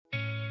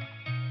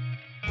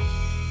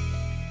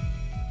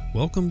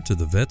Welcome to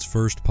the Vets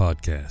First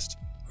podcast,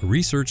 a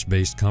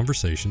research-based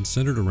conversation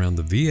centered around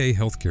the VA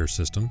healthcare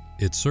system,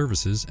 its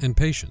services, and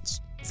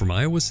patients. From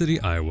Iowa City,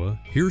 Iowa,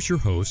 here's your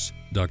hosts,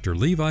 Dr.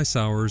 Levi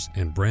Sowers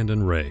and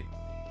Brandon Ray.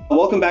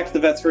 Welcome back to the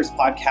Vets First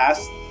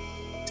podcast.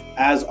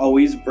 As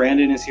always,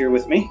 Brandon is here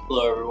with me.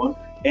 Hello, everyone.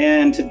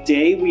 And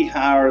today we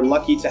are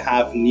lucky to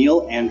have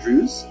Niel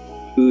Andrews,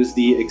 who's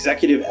the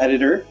executive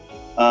editor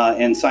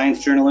and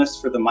science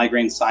journalist for the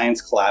Migraine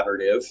Science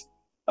Collaborative.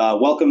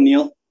 Welcome,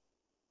 Niel.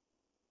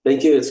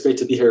 Thank you. It's great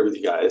to be here with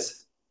you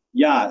guys.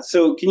 Yeah.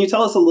 So can you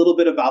tell us a little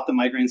bit about the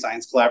Migraine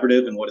Science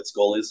Collaborative and what its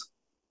goal is?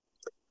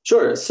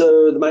 Sure.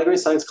 So the Migraine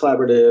Science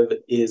Collaborative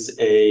is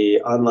a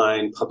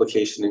online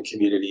publication and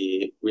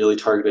community really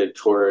targeted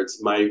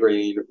towards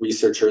migraine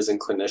researchers and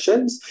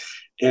clinicians.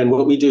 And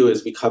what we do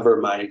is we cover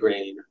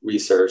migraine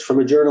research from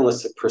a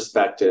journalistic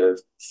perspective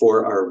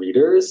for our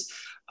readers.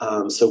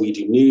 So we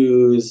do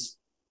news,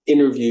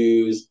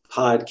 interviews,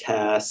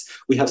 podcasts.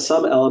 We have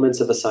some elements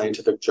of a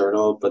scientific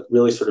journal, but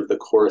really sort of the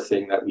core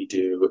thing that we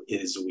do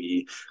is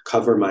we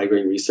cover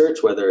migraine research,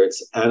 whether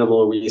it's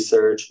animal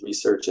research,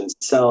 research in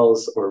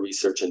cells, or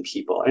research in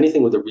people.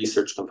 Anything with a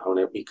research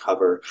component we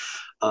cover.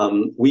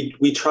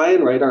 We try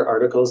and write our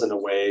articles in a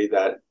way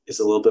that is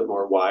a little bit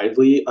more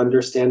widely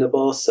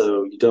understandable.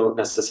 So you don't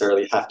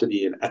necessarily have to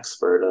be an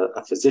expert,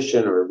 a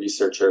physician or a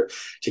researcher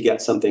to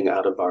get something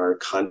out of our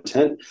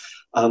content.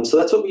 So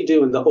that's what we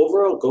do. And the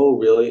overall goal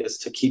really is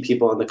to keep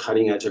people on the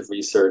cutting edge of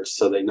research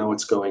so they know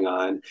what's going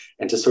on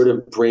and to sort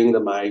of bring the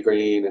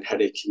migraine and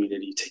headache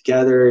community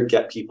together,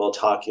 get people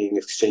talking,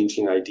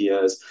 exchanging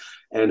ideas.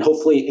 And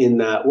hopefully in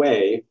that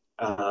way,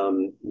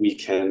 we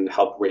can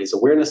help raise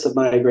awareness of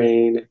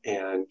migraine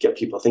and get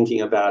people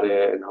thinking about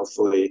it and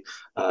hopefully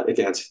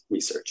advance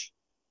research.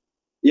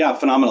 Yeah,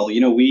 phenomenal. You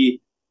know, we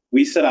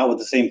set out with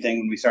the same thing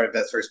when we started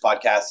Vets First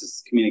podcast,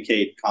 is to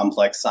communicate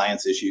complex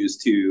science issues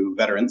to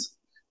veterans.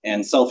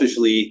 And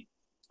selfishly,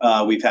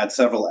 we've had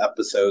several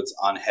episodes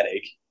on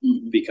headache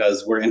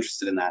because we're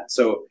interested in that.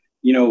 So,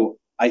 you know,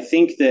 I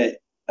think that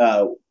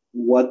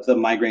what the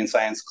Migraine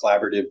Science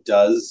Collaborative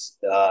does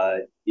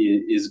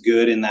is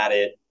good in that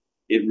it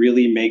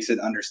really makes it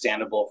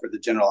understandable for the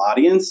general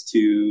audience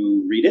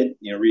to read it.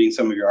 You know, reading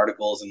some of your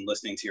articles and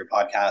listening to your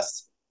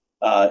podcasts,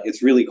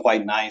 it's really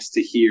quite nice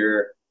to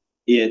hear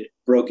it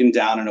broken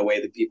down in a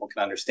way that people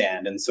can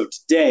understand. And so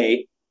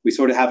today we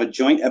sort of have a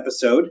joint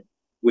episode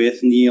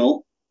with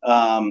Niel.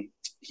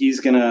 He's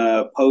going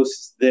to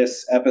post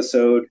this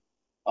episode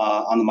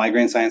on the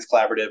Migraine Science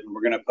Collaborative, and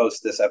we're going to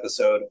post this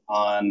episode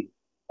on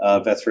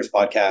Vets First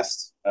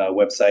Podcast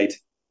website.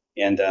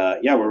 And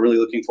yeah, we're really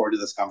looking forward to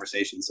this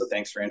conversation. So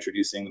thanks for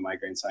introducing the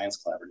Migraine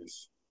Science Collaborative.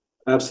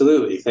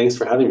 Absolutely. Thanks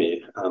for having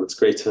me. It's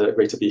great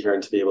to be here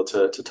and to be able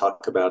to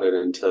talk about it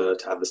and to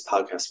have this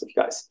podcast with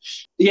you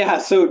guys. Yeah,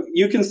 so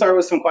you can start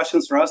with some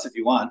questions for us if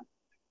you want.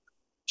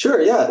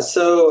 Sure, yeah.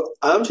 So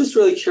I'm just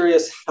really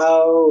curious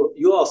how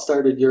you all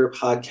started your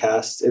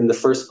podcast in the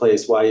first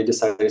place, why you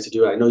decided to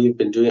do it. I know you've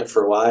been doing it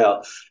for a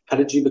while. How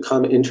did you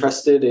become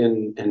interested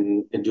in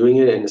doing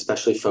it and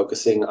especially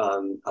focusing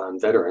on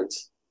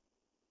veterans?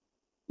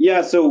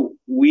 Yeah, so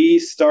we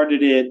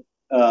started it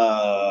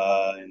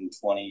in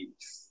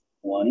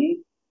 2020.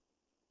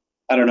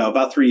 I don't know,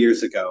 about 3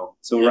 years ago.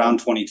 So around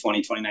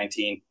 2020,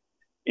 2019.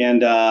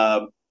 And,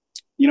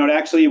 you know, it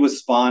actually was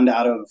spawned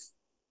out of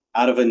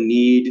a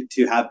need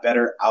to have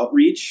better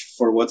outreach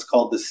for what's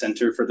called the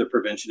Center for the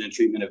Prevention and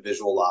Treatment of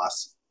Visual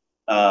Loss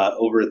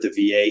over at the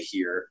VA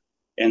here.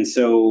 And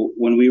so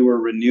when we were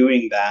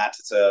renewing that,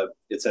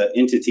 it's an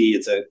entity,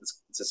 it's a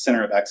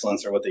center of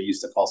excellence, or what they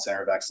used to call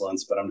center of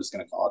excellence, but I'm just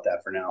going to call it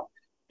that for now.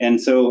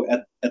 And so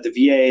at the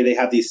VA, they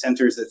have these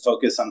centers that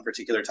focus on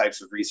particular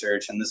types of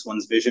research, and this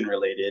one's vision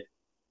related.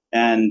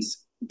 And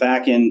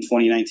back in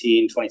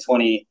 2019,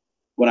 2020,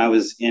 when I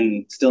was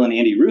still in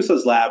Andy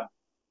Russo's lab,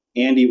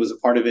 Andy was a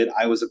part of it,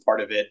 I was a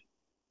part of it,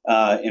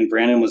 and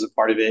Brandon was a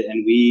part of it.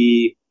 And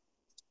we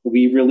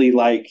really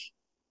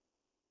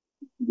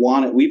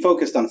we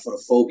focused on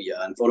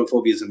photophobia, and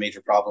photophobia is a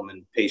major problem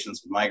in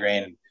patients with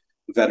migraine and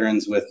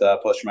veterans with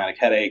post-traumatic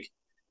headache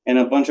and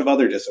a bunch of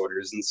other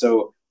disorders. And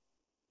so,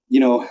 you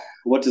know,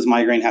 what does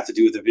migraine have to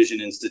do with the Vision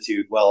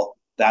Institute? Well,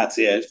 that's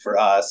it for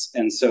us.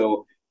 And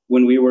so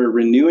when we were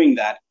renewing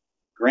that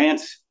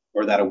grant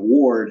or that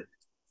award,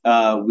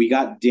 we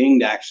got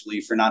dinged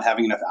actually for not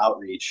having enough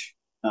outreach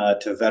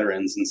to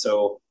veterans. And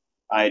so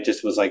I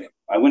just was like,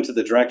 I went to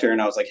the director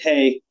and I was like,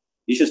 hey,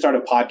 you should start a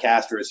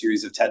podcast or a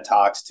series of TED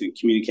Talks to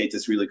communicate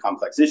this really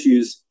complex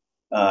issues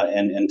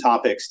and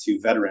topics to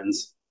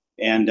veterans.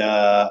 And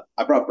I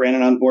brought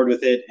Brandon on board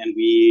with it, and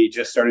we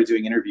just started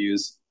doing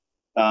interviews.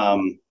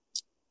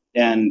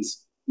 And,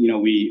 you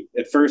know,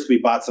 at first we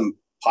bought some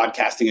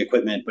podcasting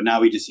equipment, but now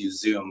we just use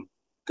Zoom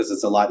because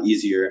it's a lot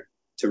easier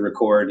to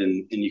record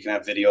and you can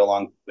have video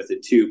along with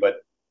it too. But,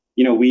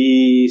 you know,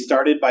 we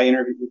started by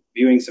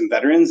interviewing some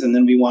veterans, and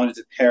then we wanted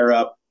to pair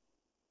up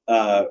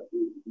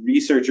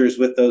researchers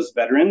with those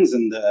veterans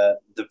and the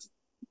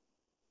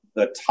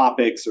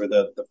topics or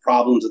the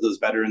problems that those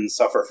veterans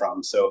suffer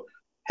from. So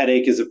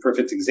headache is a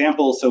perfect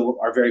example. So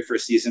our very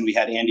first season, we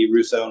had Andy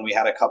Russo, and we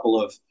had a couple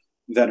of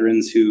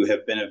veterans who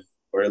have been,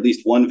 or at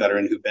least one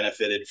veteran who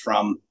benefited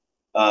from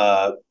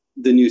the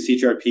new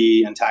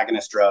CGRP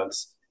antagonist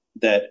drugs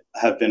that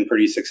have been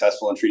pretty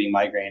successful in treating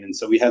migraine. And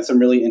so we had some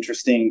really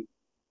interesting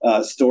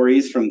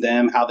stories from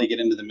them, how they get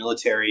into the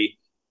military,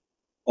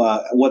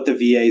 what the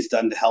VA has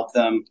done to help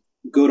them,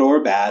 good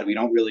or bad. We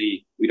don't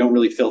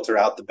really filter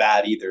out the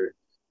bad either.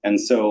 And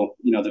so,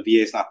 the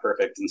VA is not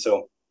perfect. And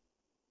so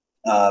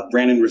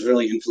Brandon was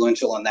really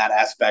influential in that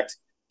aspect,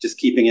 just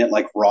keeping it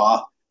like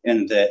raw,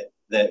 and that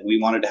we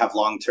wanted to have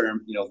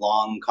long-term,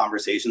 long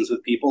conversations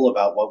with people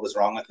about what was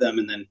wrong with them,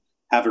 and then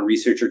have a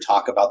researcher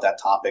talk about that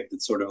topic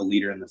that's sort of a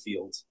leader in the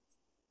field.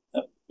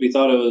 We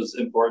thought it was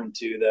important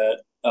too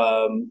that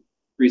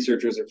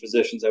researchers or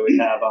physicians that we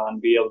have on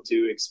be able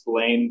to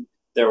explain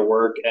their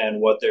work and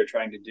what they're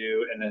trying to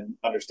do in an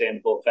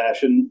understandable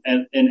fashion.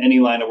 And in any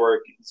line of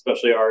work,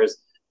 especially ours,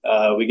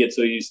 we get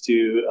so used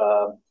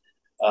to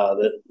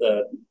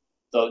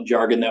the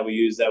jargon that we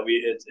use that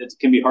it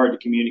can be hard to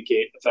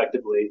communicate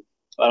effectively.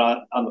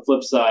 But on the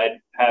flip side,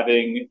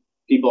 having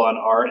people on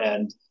our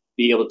end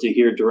be able to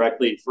hear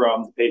directly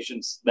from the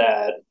patients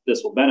that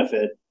this will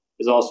benefit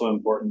is also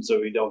important, so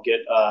we don't get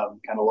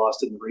kind of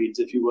lost in the reeds,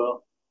 if you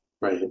will.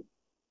 Right.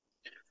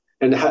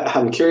 And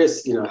I'm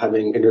curious,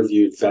 having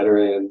interviewed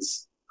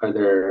veterans, are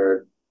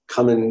there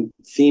common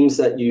themes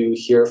that you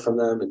hear from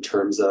them in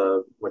terms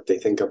of what they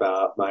think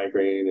about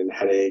migraine and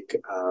headache?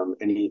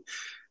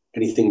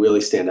 Anything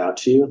really stand out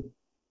to you?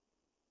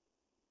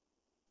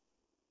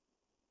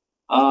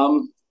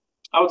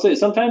 I would say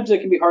sometimes it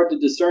can be hard to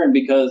discern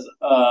because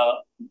a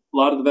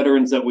lot of the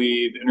veterans that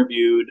we've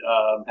interviewed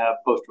have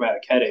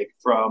post-traumatic headache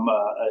from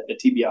a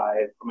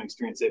TBI, from an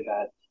experience they've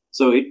had.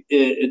 So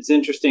it's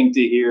interesting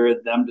to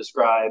hear them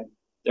describe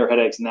their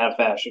headaches in that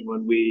fashion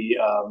when we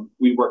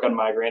work on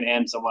migraine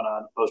and someone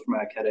on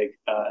post-traumatic headache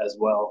as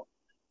well.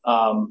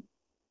 But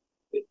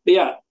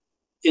yeah,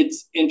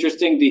 it's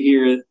interesting to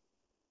hear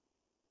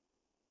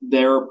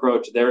their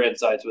approach, their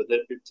insights with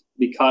it,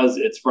 because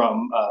it's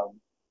from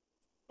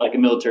like a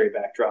military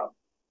backdrop.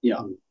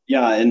 Yeah.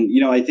 And,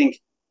 I think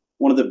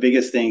one of the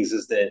biggest things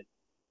is that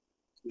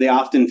they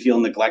often feel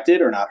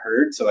neglected or not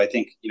heard. So I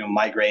think,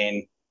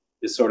 migraine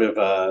is sort of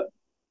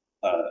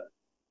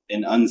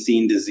an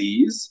unseen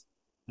disease.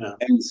 Yeah.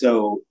 And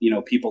so,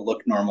 people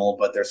look normal,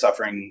 but they're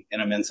suffering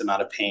an immense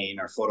amount of pain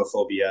or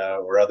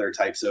photophobia or other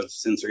types of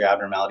sensory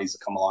abnormalities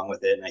that come along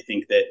with it. And I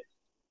think that,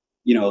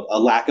 a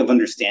lack of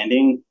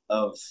understanding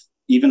of,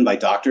 even by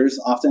doctors,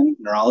 often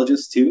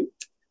neurologists too,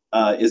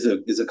 is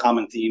a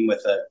common theme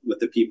with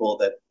the people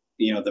that,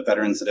 the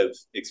veterans that have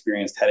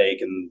experienced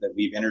headache and that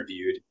we've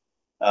interviewed.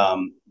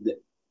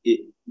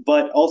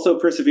 But also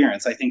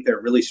perseverance. I think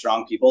they're really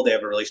strong people. They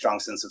have a really strong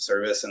sense of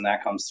service, and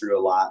that comes through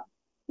a lot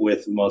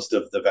with most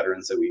of the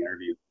veterans that we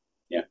interview.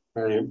 Yeah.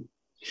 Right.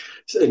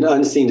 So an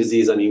unseen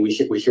disease, I mean,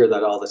 we hear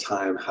that all the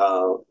time,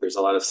 how there's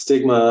a lot of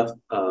stigma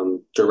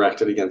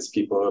directed against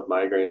people with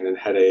migraine and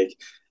headache,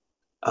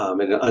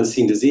 and an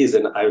unseen disease.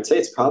 And I would say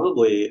it's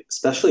probably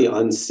especially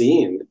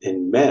unseen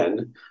in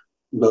men.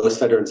 Most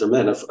veterans are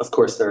men. Of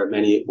course, there are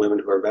many women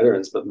who are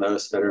veterans, but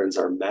most veterans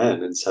are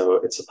men. And so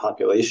it's a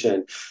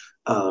population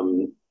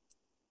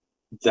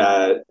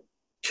that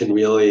can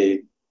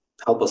really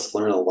help us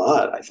learn a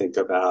lot, I think,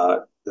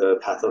 about the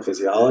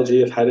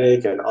pathophysiology of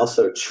headache and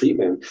also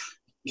treatment.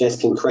 You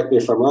guys can correct me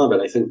if I'm wrong,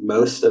 but I think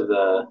most of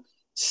the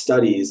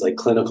studies, like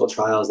clinical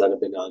trials that have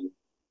been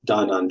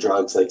done on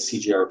drugs like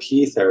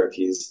CGRP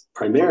therapies,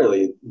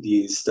 primarily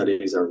these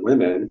studies are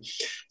women.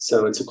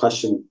 So it's a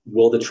question,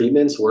 will the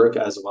treatments work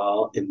as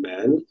well in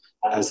men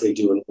as they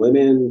do in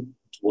women?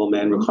 Will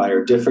men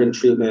require different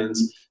treatments?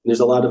 And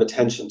there's a lot of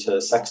attention to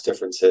sex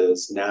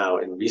differences now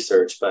in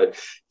research, but it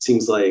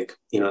seems like,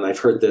 and I've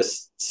heard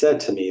this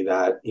said to me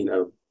that,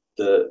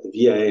 the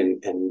VA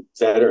and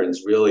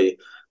veterans really,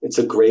 it's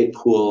a great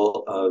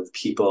pool of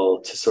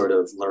people to sort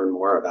of learn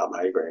more about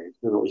migraine. I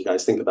don't know what you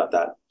guys think about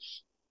that.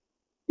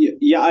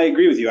 Yeah, I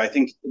agree with you. I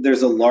think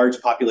there's a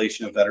large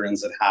population of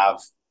veterans that have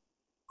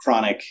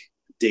chronic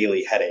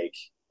daily headache,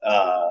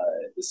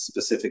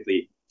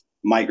 specifically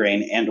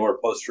migraine and or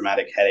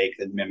post-traumatic headache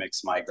that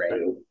mimics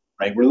migraine,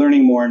 right? We're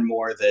learning more and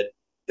more that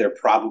they're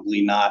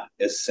probably not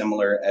as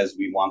similar as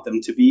we want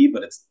them to be,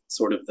 but it's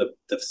sort of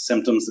the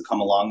symptoms that come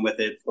along with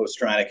it.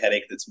 Post-traumatic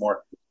headache that's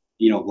more,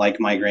 like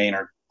migraine,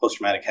 or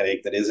post-traumatic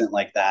headache that isn't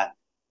like that.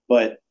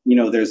 But,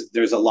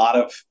 there's a lot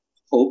of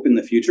hope in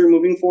the future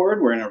moving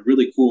forward. We're in a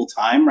really cool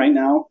time right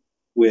now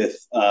with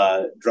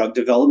drug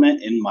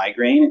development in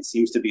migraine. It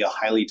seems to be a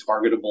highly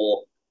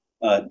targetable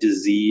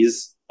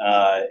disease.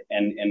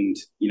 And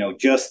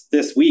just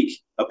this week,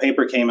 a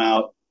paper came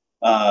out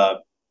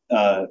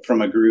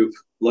from a group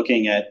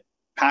looking at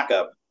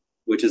PACAP,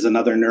 which is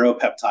another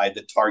neuropeptide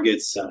that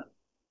targets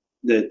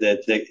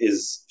that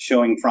is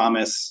showing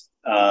promise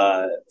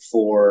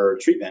for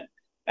treatment.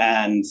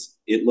 And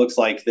it looks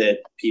like that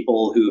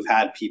people who've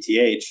had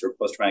PTH or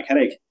post-traumatic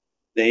headache,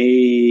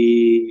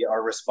 they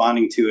are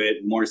responding to it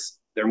more.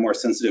 They're more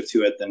sensitive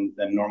to it than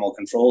normal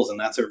controls, and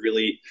that's a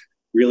really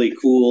really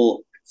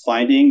cool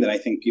finding that I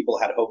think people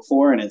had hope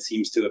for, and it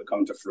seems to have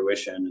come to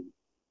fruition.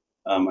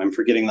 I'm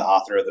forgetting the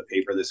author of the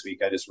paper this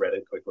week. I just read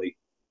it quickly.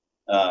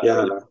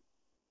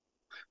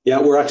 Yeah,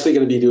 we're actually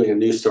going to be doing a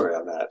news story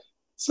on that.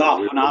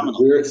 So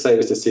phenomenal. We're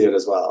excited to see it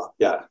as well.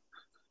 Yeah.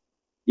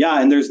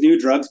 Yeah, and there's new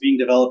drugs being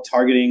developed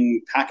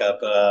targeting PACAP.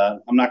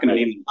 I'm not going to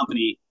name the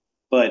company,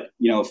 but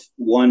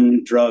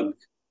one drug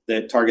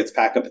that targets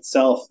PACAP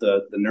itself,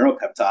 the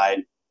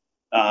neuropeptide,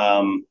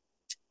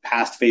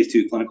 passed phase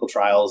 2 clinical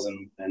trials,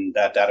 and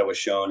that data was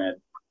shown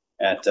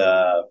at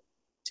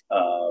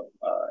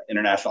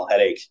International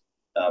Headache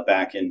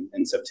back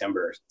in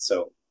September.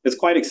 So it's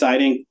quite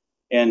exciting.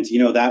 And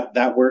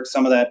that work,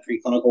 some of that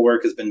preclinical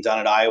work has been done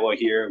at Iowa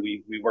here.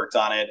 We worked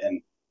on it,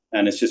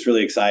 and it's just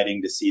really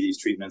exciting to see these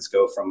treatments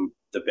go from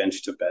the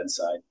bench to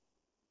bedside.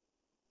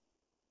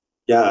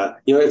 Yeah,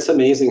 it's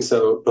amazing.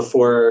 So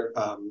before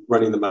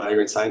running the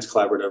Migraine Science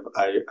Collaborative,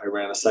 I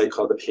ran a site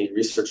called the Pain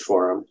Research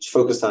Forum, which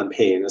focused on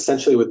pain.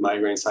 Essentially, with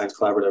Migraine Science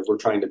Collaborative, we're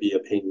trying to be a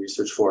pain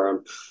research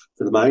forum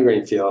for the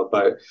migraine field.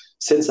 But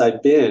since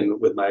I've been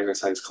with Migraine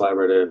Science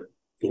Collaborative,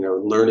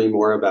 learning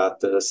more about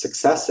the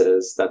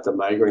successes that the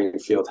migraine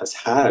field has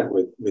had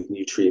with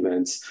new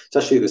treatments,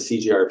 especially the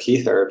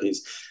CGRP therapies,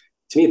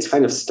 to me, it's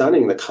kind of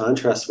stunning, the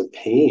contrast with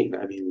pain.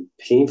 I mean,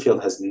 pain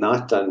field has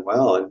not done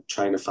well in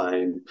trying to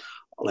find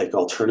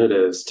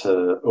alternatives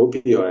to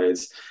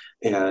opioids.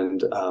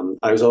 And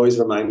I was always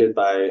reminded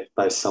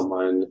by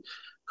someone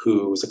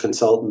who was a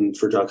consultant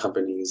for drug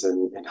companies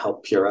and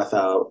helped PRF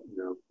out,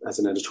 as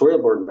an editorial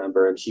board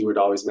member. And he would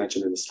always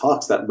mention in his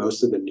talks that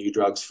most of the new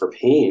drugs for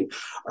pain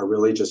are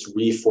really just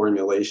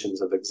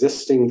reformulations of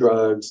existing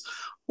drugs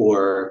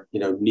or,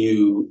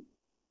 new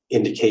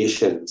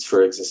indications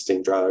for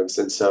existing drugs.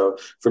 And so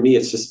for me,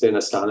 it's just been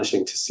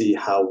astonishing to see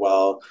how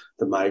well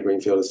the migraine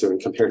field is doing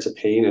compared to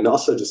pain, and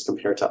also just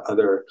compared to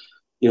other,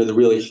 the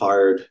really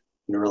hard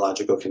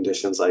neurological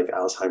conditions like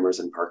Alzheimer's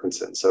and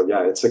Parkinson's. So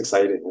yeah, it's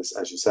exciting,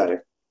 as you say.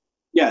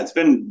 Yeah, it's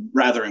been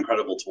rather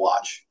incredible to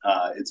watch.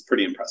 It's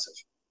pretty impressive.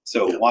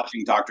 So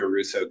watching Dr.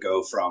 Russo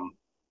go from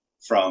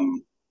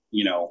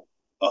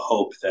a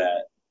hope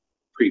that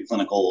his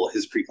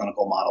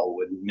preclinical model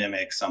would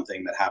mimic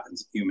something that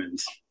happens in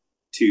humans,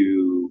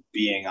 to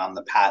being on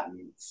the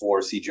patent for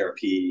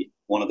CGRP,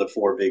 one of the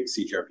 4 big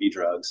CGRP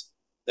drugs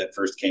that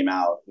first came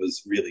out,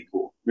 was really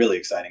cool, really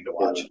exciting to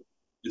watch.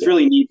 It's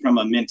really neat from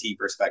a Minty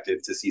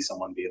perspective to see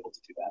someone be able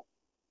to do that.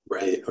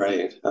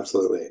 Right,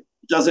 absolutely. It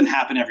doesn't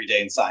happen every day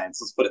in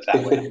science. Let's put it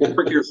that way.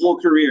 Work your whole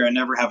career and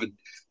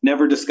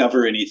never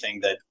discover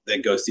anything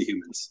that goes to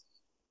humans.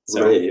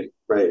 So,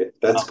 right.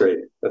 That's great.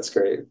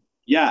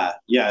 Yeah,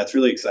 it's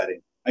really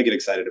exciting. I get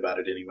excited about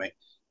it anyway.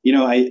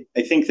 I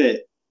think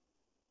that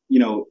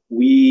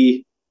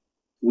we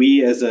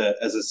as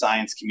a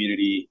science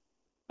community,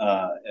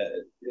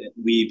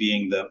 we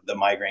being the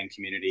migraine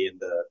community and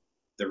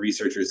the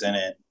researchers in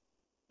it,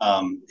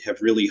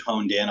 have really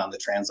honed in on the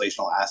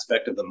translational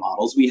aspect of the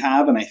models we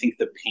have. And I think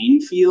the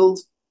pain field,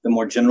 the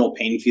more general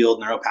pain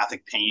field,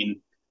 neuropathic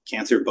pain,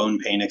 cancer, bone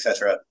pain,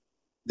 etc.,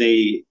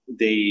 they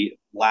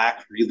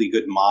lack really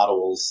good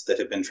models that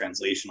have been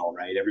translational,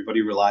 right?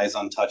 Everybody relies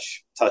on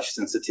touch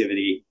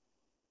sensitivity,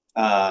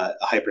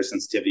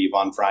 hypersensitivity,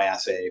 von Frey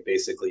assay,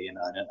 basically, and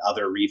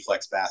other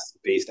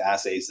reflex-based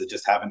assays that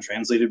just haven't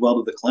translated well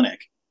to the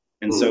clinic.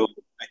 And so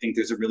I think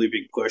there's a really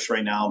big push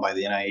right now by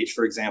the NIH,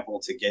 for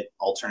example, to get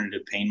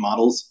alternative pain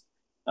models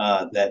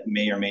that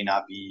may or may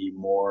not be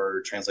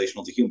more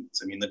translational to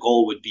humans. I mean, the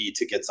goal would be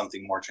to get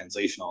something more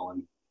translational,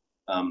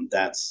 and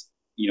that's,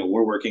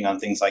 we're working on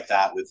things like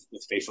that with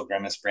facial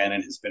grimace.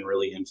 Brandon has been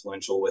really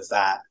influential with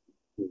that,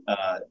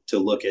 to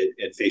look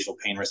at facial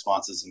pain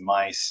responses in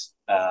mice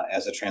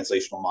as a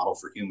translational model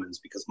for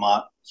humans, because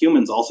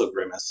humans also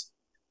grimace,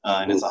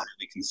 and it's a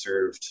highly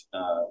conserved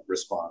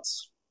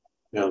response.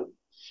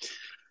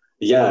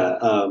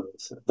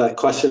 That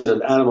question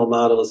of animal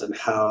models and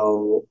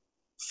how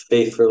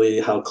faithfully,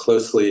 how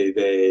closely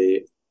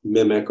they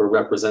mimic or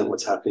represent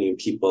what's happening in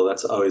people,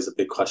 that's always a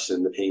big question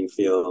in the pain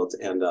field.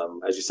 And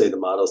as you say, the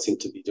models seem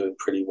to be doing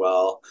pretty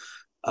well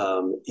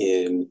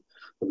in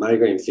the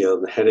migraine field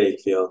and the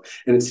headache field.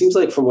 And it seems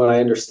like, from what I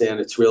understand,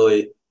 it's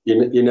really,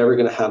 you're never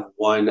going to have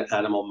one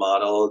animal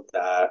model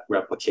that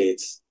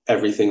replicates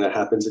everything that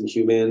happens in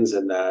humans,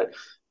 and that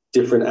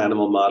different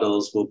animal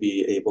models will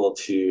be able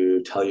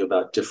to tell you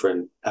about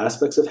different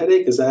aspects of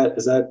headache. Is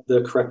that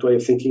the correct way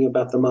of thinking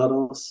about the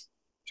models?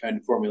 Trying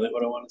to formulate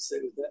what I want to say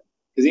with that.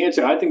 Because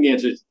I think the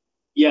answer is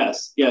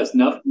yes.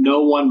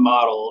 No one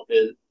model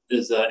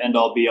is an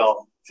end-all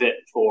be-all fit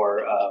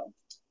for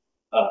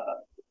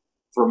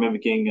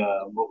mimicking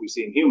what we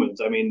see in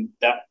humans. I mean,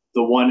 that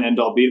the one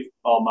end-all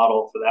be-all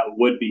model for that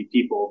would be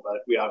people,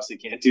 but we obviously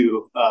can't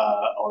do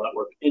all that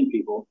work in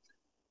people.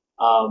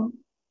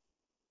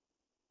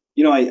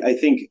 I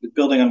think,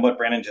 building on what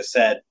Brandon just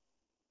said,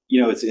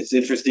 it's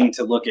interesting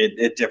to look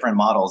at different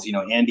models.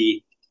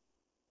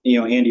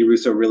 Andy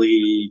Russo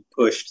really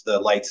pushed the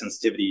light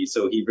sensitivity,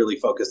 so he really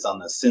focused on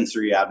the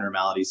sensory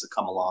abnormalities that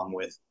come along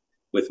with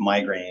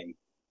migraine.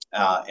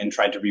 and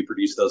tried to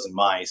reproduce those in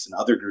mice. And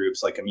other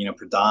groups like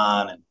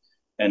immunopridon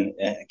and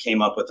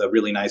came up with a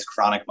really nice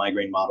chronic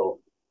migraine model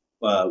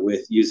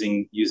with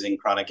using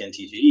chronic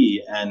NTGE.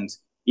 And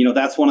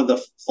that's one of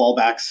the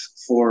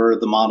fallbacks for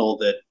the model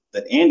that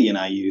Andy and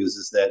I use,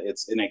 is that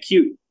it's an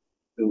acute.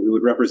 It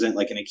would represent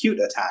like an acute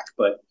attack,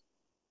 but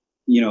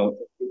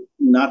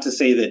not to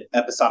say that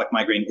episodic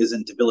migraine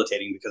isn't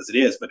debilitating, because it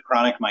is, but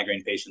chronic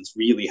migraine patients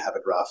really have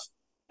it rough.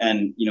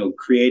 And,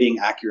 creating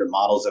accurate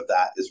models of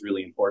that is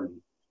really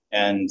important.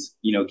 And,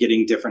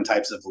 getting different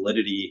types of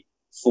validity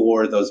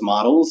for those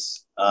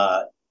models,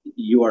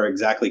 you are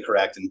exactly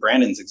correct. And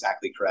Brandon's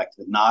exactly correct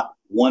that not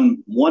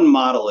one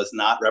model is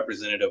not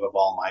representative of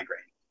all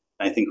migraine.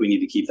 And I think we need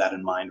to keep that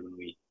in mind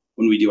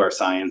when we do our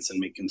science and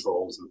make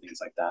controls and things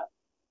like that.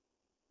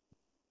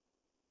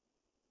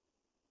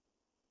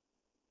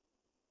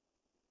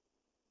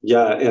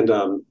 Yeah,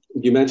 and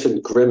you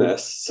mentioned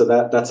grimace, so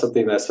that's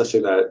something that especially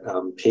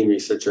that pain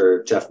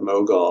researcher Jeff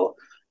Mogul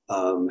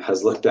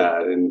has looked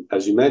at, and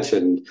as you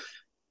mentioned,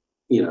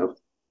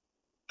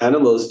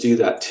 animals do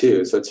that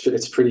too. So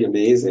it's pretty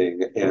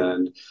amazing,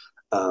 and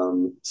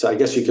so I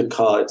guess you could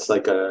call it's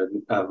like a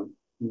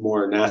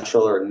more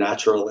natural or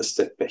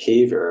naturalistic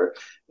behavior,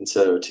 and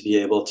so to be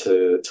able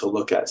to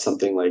look at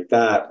something like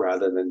that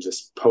rather than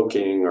just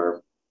poking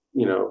or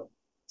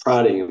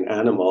prodding an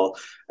animal,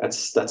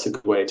 that's a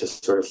good way to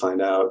sort of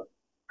find out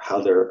how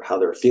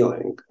they're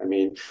feeling. I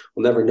mean,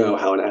 we'll never know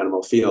how an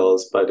animal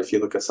feels, but if you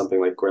look at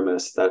something like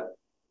grimace, that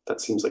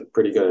seems like a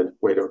pretty good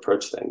way to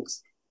approach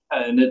things.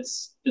 And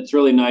it's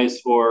really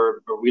nice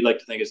or we like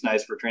to think it's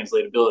nice for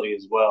translatability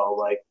as well.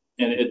 Like,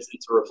 and it's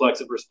a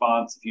reflexive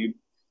response. If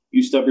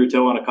you stub your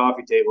toe on a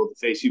coffee table,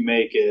 the face you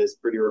make is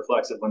pretty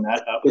reflexive when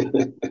that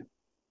happens.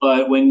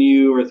 But when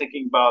you are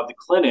thinking about the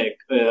clinic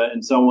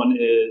and someone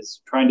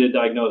is trying to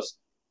diagnose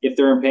if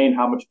they're in pain,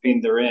 how much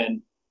pain they're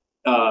in,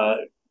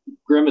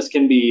 grimace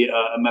can be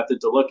a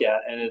method to look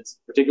at, and it's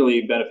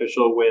particularly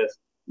beneficial with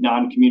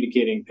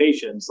non-communicating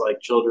patients like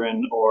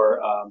children or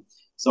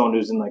someone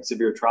who's in like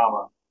severe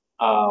trauma.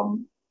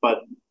 But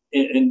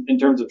in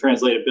terms of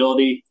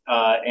translatability,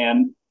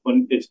 and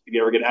if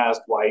you ever get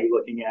asked why are you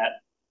looking at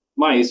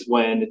mice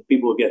when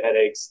people get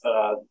headaches,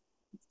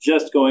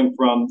 just going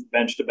from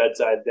bench to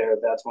bedside there,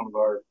 that's one of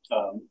our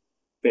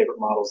favorite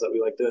models that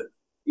we like to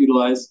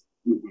utilize.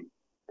 Mm-hmm.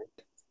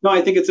 No,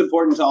 I think it's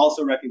important to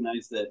also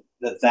recognize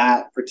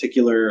that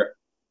particular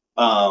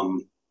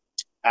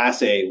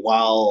assay,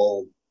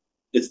 while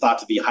it's thought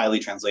to be highly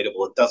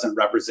translatable, it doesn't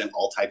represent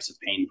all types of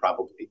pain,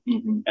 probably.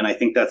 Mm-hmm. And I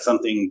think that's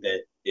something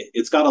that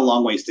it's got a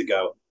long ways to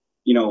go.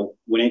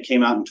 When it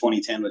came out in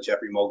 2010 with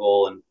Jeffrey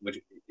Mogul, and which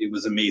it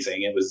was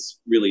amazing. It was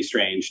really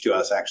strange to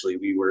us, actually.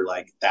 We were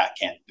like, that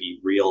can't be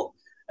real.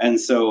 And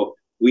so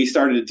we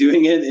started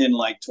doing it in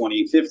like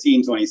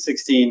 2015,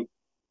 2016.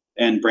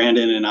 And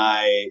Brandon and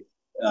I,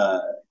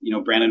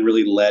 Brandon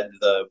really led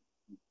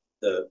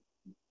the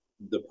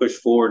push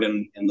forward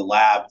in the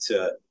lab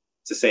to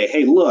say,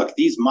 hey, look,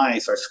 these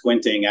mice are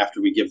squinting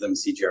after we give them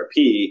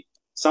CGRP.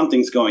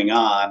 Something's going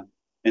on.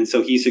 And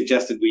so he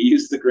suggested we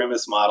use the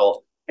grimace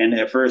model. And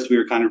at first we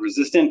were kind of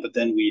resistant, but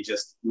then we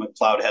just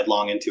plowed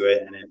headlong into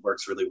it, and it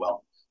works really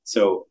well.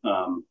 So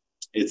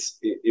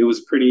it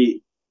was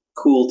pretty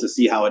cool to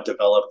see how it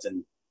developed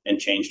and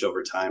changed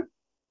over time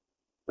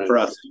for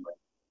us anyway.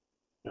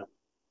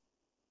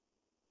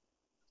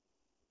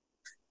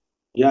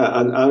 Yeah,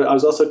 and I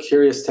was also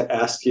curious to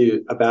ask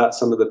you about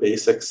some of the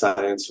basic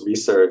science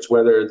research,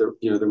 whether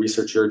the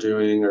research you're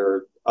doing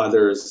or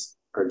others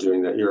are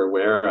doing that you're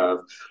aware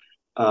of.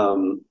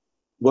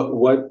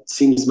 What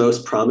seems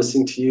most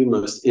promising to you,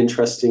 most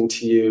interesting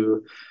to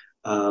you,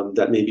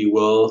 that maybe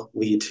will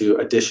lead to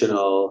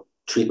additional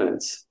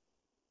treatments?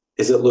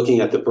 Is it looking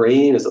at the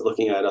brain? Is it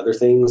looking at other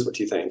things? What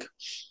do you think?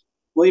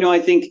 Well, I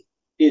think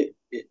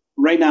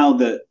right now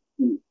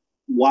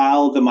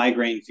while the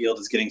migraine field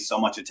is getting so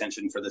much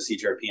attention for the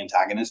CGRP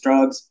antagonist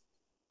drugs,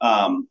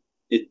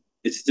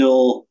 it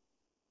still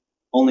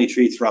only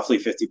treats roughly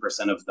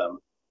 50% of them,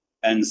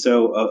 and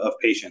so of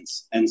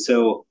patients. And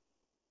so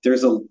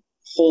there's a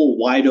whole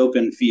wide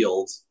open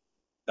field,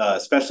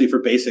 especially for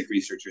basic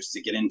researchers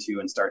to get into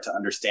and start to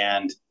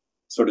understand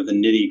sort of the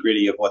nitty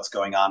gritty of what's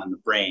going on in the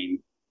brain.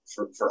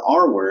 For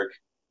our work,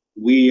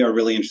 we are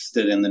really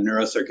interested in the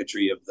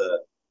neurocircuitry of the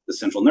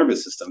central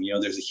nervous system.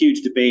 There's a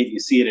huge debate. You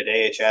see it at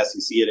AHS,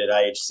 you see it at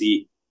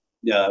IHC,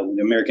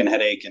 the American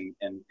Headache,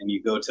 and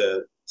you go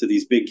to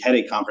these big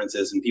headache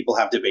conferences and people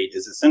have debate.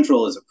 Is it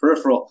central? Is it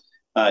peripheral?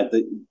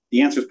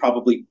 The answer is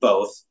probably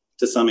both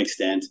to some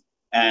extent.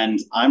 And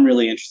I'm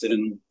really interested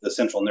in the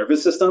central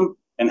nervous system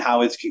and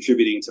how it's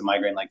contributing to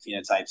migraine-like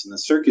phenotypes and the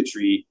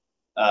circuitry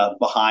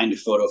behind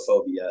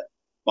photophobia,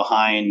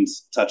 behind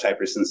touch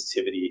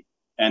hypersensitivity.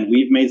 And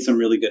we've made some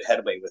really good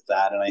headway with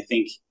that. And I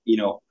think,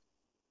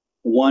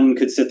 one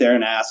could sit there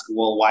and ask,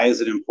 well, why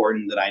is it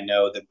important that I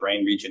know that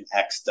brain region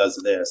X does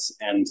this?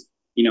 And,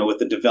 with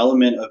the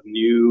development of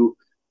new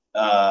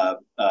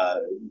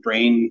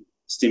brain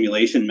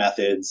stimulation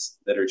methods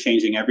that are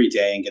changing every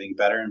day and getting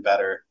better and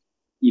better,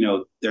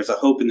 there's a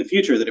hope in the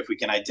future that if we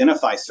can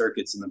identify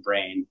circuits in the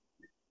brain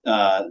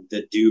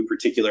that do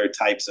particular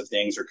types of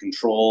things or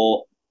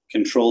control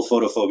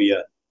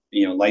photophobia,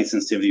 light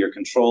sensitivity, or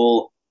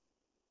control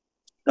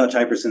touch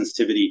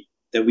hypersensitivity,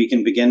 that we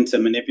can begin to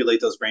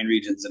manipulate those brain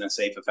regions in a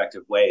safe,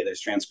 effective way.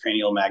 There's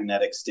transcranial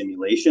magnetic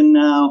stimulation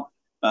now.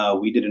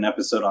 We did an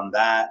episode on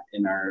that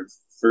in our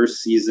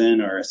first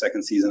season or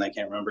second season, I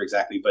can't remember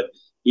exactly, but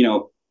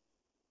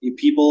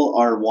people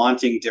are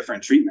wanting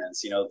different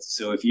treatments.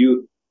 So if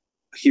you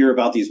hear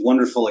about these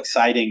wonderful,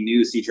 exciting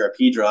new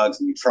CGRP drugs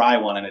and you try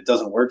one and it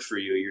doesn't work for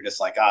you, you're just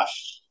like,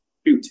 gosh,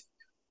 shoot,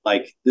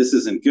 like this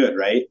isn't good,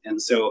 right?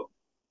 And so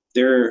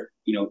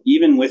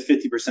even with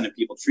 50% of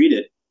people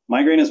treated,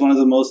 migraine is one of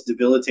the most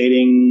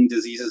debilitating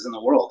diseases in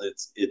the world.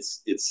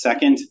 It's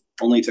second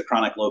only to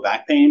chronic low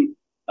back pain.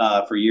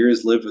 For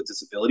years lived with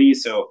disability.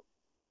 So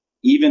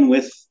even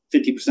with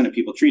 50% of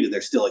people treated,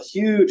 there's still a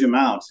huge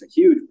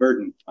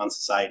burden on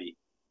society,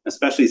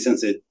 especially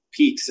since it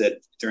peaks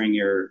during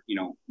your,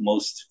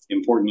 most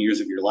important years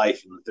of your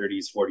life in the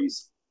 30s,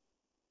 40s.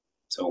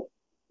 So,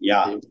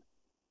 yeah.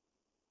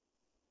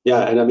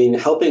 Yeah. And I mean,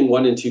 helping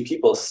 1 in 2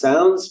 people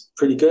sounds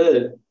pretty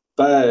good,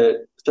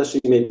 but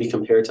especially maybe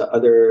compared to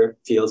other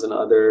fields and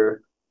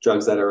other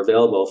drugs that are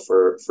available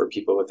for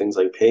people with things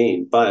like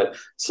pain. But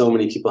so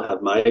many people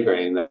have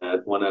migraine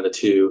that 1 out of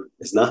 2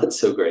 is not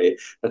so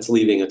great. That's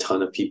leaving a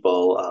ton of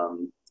people,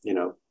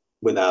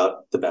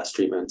 without the best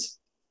treatments.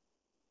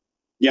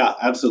 Yeah,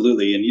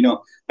 absolutely. And,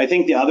 I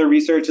think the other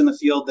research in the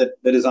field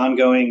that is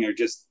ongoing are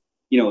just,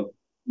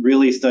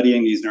 really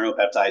studying these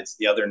neuropeptides,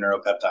 the other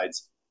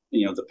neuropeptides,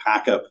 the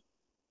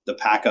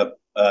pack-up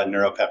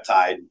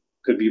neuropeptide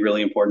could be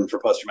really important for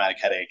post-traumatic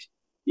headache,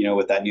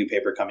 with that new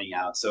paper coming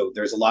out. So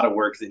there's a lot of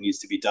work that needs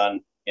to be done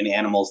in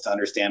animals to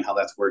understand how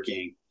that's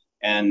working,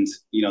 and,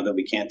 that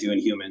we can't do in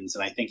humans.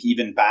 And I think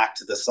even back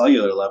to the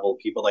cellular level,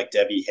 people like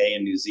Debbie Hay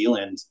in New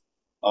Zealand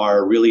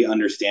are really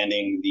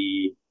understanding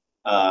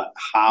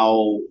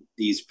how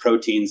these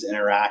proteins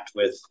interact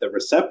with the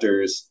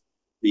receptors,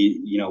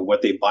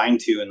 what they bind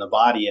to in the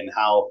body, and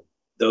how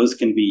those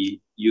can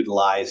be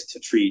utilized to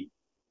treat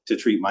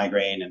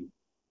migraine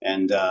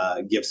and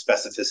give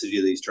specificity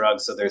to these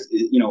drugs. So there's,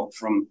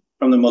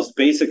 from the most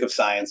basic of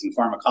science and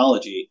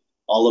pharmacology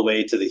all the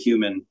way to the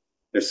human,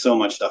 there's so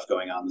much stuff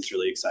going on that's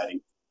really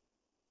exciting.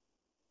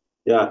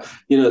 Yeah,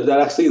 that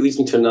actually leads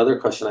me to another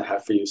question I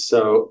have for you.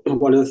 So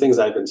one of the things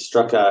I've been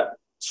struck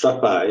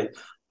by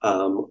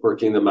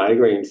working the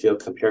migraine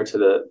field compared to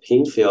the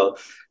pain field,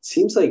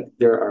 seems like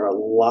there are a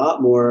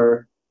lot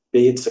more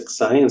basic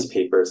science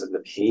papers in the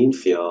pain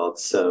field.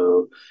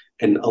 So,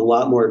 and a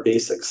lot more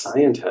basic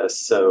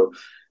scientists. So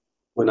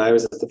when I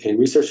was at the Pain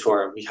Research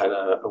Forum, we had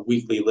a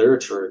weekly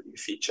literature review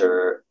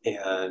feature,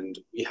 and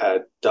we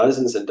had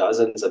dozens and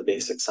dozens of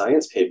basic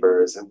science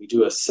papers, and we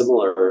do a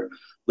similar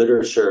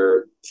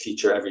literature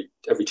feature every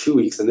 2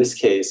 weeks in this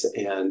case.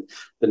 And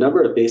the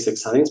number of basic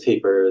science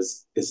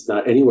papers is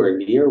not anywhere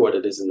near what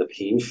it is in the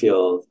pain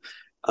field.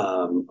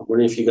 I'm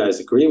wondering if you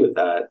guys agree with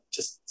that,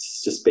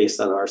 just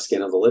based on our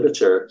scan of the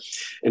literature.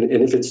 And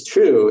if it's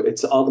true,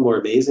 it's all the more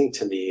amazing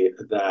to me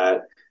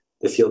that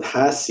the field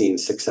has seen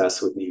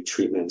success with new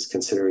treatments,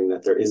 considering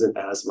that there isn't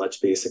as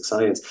much basic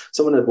science.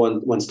 Someone had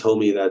once told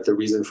me that the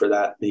reason for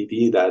that may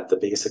be that the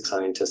basic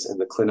scientists and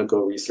the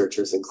clinical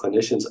researchers and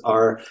clinicians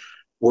are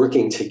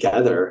working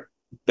together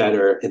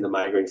better in the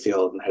migraine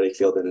field and headache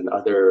field than in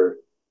other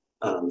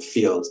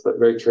fields. But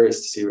very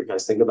curious to see what you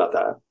guys think about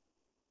that.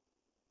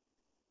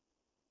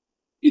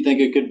 You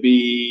think it could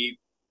be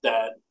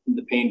that in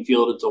the pain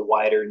field, it's a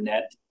wider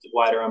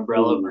wider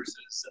umbrella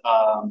versus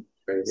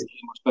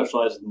more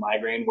specialized in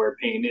migraine, where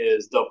pain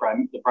is the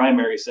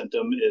primary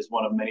symptom is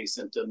one of many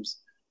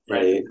symptoms.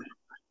 Right.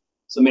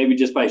 So maybe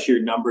just by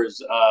sheer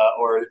numbers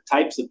or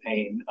types of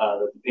pain,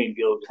 that the pain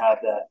field would have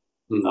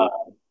that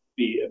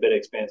be a bit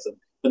expansive.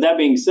 But that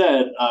being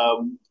said,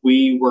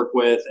 we work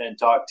with and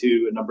talk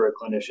to a number of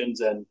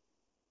clinicians, and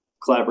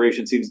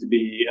collaboration seems to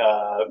be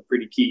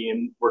pretty key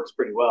and works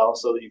pretty well.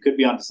 So you could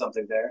be onto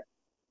something there.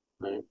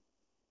 Right.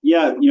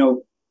 Yeah,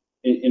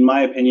 in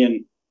my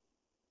opinion,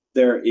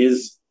 there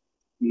is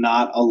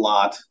not a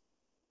lot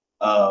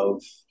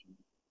of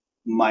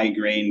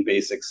migraine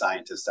basic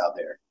scientists out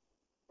there.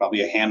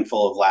 Probably a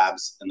handful of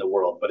labs in the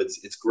world, but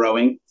it's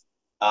growing,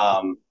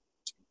 and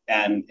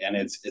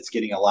it's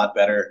getting a lot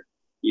better.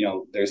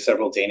 There's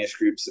several Danish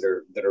groups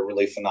that are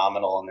really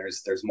phenomenal, and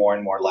there's more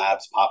and more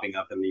labs popping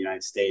up in the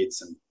United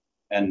States,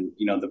 and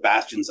the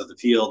bastions of the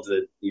field,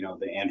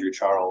 the Andrew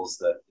Charles,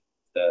 the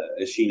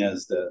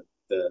Ashinas,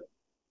 the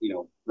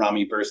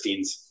Rami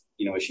Bursteins.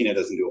 Ashina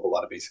doesn't do a whole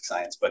lot of basic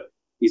science, but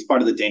he's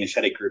part of the Danish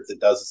headache group that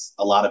does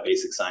a lot of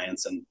basic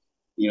science, and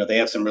they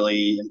have some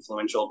really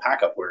influential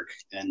pack-up work,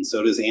 and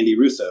so does Andy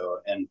Russo,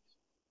 and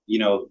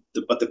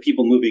but the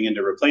people moving in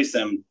to replace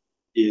them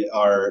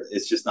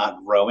it's just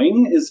not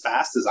growing as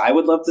fast as I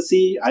would love to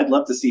see. I'd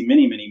love to see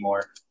many, many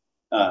more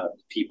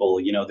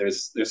people.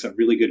 There's some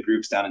really good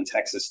groups down in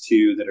Texas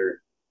too that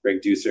are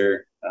Greg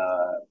Deucer,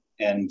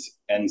 and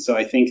so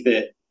I think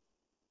that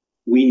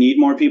we need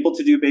more people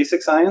to do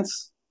basic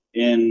science.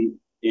 in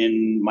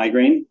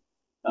migraine.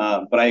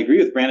 But I agree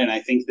with Brandon. I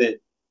think that,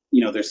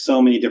 there's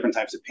so many different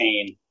types of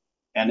pain,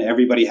 and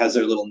everybody has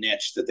their little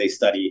niche that they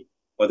study,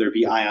 whether it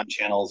be ion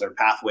channels or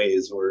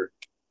pathways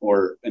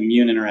or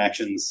immune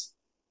interactions.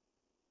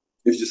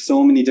 There's just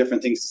so many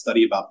different things to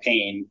study about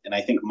pain. And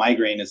I think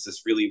migraine is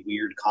this really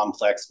weird,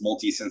 complex,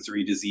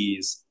 multisensory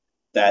disease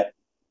that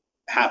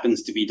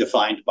happens to be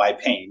defined by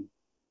pain,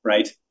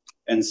 right?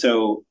 And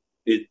so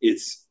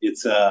it's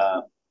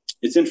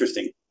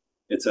interesting.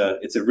 It's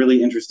a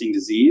really interesting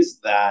disease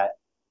that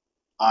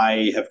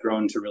I have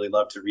grown to really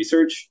love to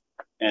research,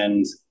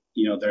 and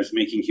there's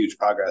making huge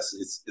progress.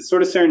 It's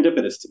sort of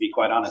serendipitous, to be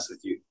quite honest with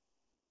you.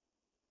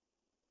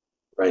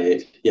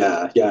 Right.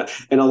 Yeah. Yeah.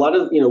 And a lot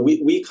of,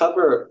 we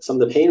cover some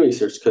of the pain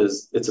research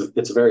because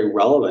it's very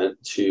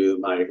relevant to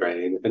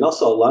migraine. And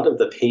also a lot of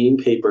the pain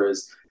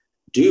papers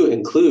do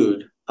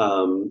include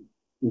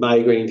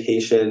migraine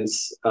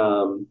patients.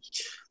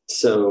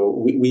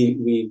 So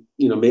we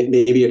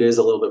maybe it is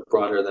a little bit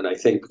broader than I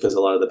think, because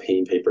a lot of the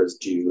pain papers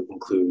do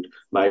include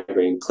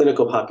migraine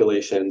clinical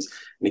populations.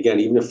 And again,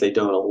 even if they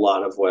don't, a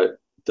lot of what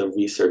the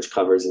research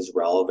covers is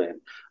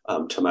relevant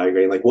to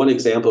migraine. Like one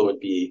example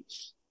would be,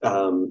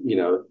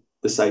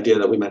 this idea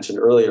that we mentioned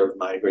earlier of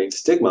migraine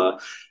stigma.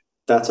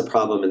 That's a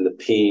problem in the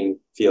pain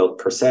field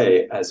per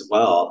se as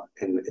well,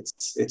 and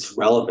it's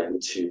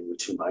relevant to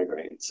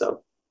migraine.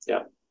 So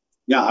yeah.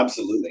 Yeah,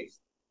 absolutely.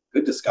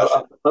 Good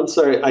discussion. I'm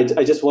sorry. I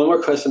just, one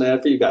more question I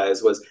had for you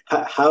guys was,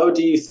 how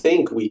do you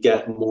think we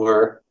get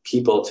more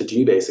people to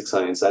do basic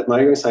science? At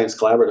Migraine Science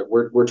Collaborative,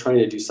 we're trying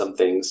to do some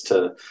things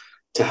to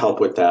help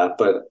with that.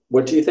 But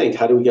what do you think?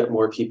 How do we get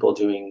more people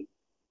doing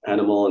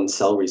animal and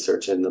cell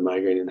research in the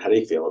migraine and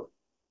headache field?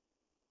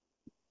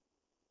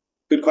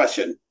 Good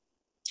question.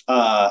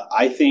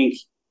 I think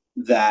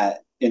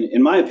that,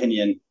 in my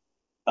opinion,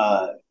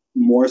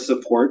 more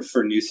support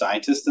for new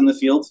scientists in the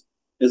field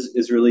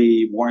is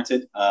really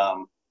warranted.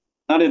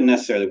 Not even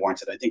necessarily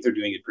warranted. I think they're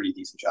doing a pretty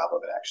decent job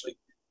of it, actually.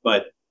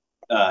 But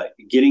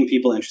getting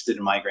people interested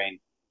in migraine,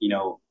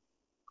 the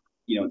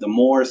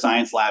more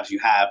science labs you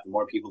have, the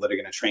more people that are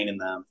going to train in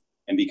them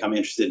and become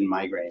interested in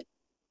migraine,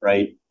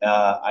 right?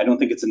 I don't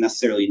think it's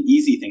necessarily an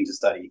easy thing to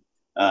study.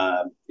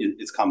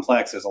 It's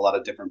complex. There's a lot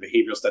of different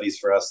behavioral studies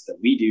for us that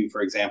we do,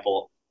 for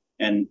example.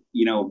 And,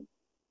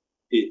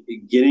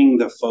 getting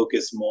the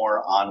focus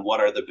more on what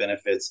are the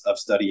benefits of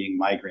studying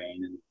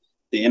migraine. And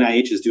the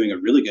NIH is doing a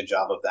really good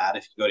job of that.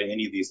 If you go to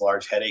any of these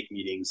large headache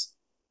meetings,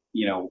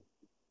 the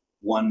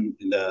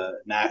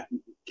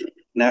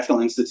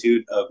National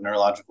Institute of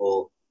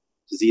Neurological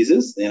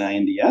Diseases, the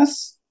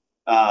NINDS,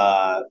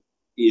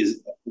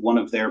 is one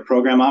of their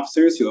program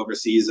officers who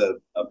oversees a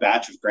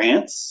batch of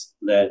grants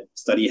that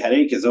study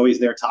headache, is always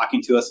there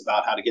talking to us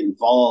about how to get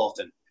involved.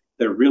 And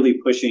they're really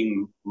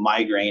pushing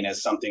migraine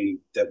as something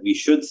that we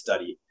should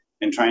study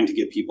and trying to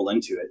get people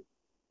into it.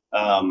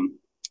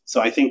 So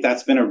I think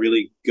that's been a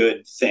really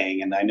good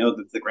thing. And I know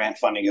that the grant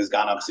funding has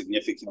gone up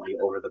significantly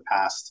over the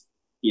past,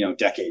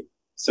 decade.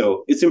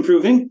 So it's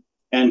improving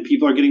and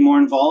people are getting more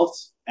involved,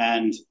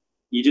 and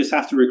you just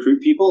have to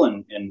recruit people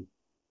and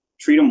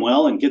treat them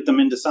well and get them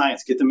into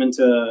science, get them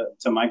into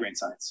migraine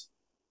science.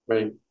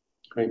 Right.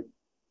 Great.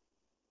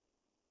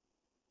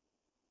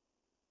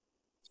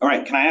 All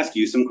right. Can I ask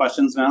you some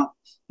questions now?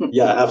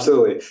 Yeah,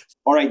 absolutely.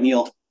 All right,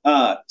 Niel.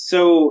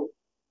 So,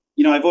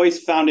 I've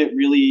always found it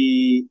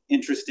really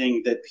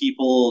interesting that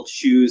people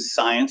choose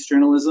science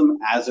journalism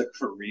as a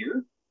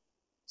career.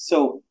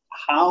 So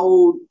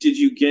how did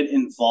you get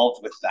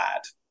involved with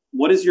that?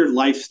 What is your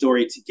life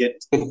story to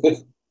get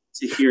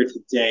to here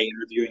today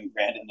interviewing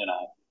Brandon and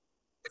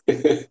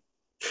I?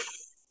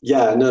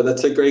 Yeah, no,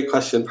 that's a great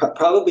question.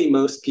 Probably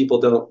most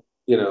people don't,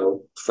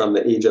 from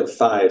the age of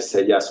 5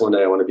 say, yes, one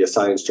day I want to be a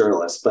science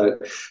journalist.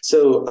 But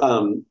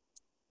so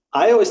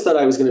I always thought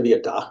I was going to be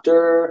a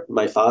doctor.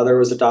 My father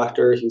was a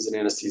doctor. He was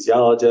an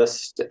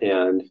anesthesiologist.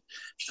 And if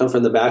you come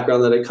from the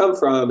background that I come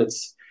from,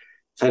 it's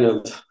kind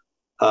of,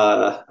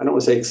 I don't want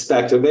to say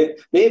expected,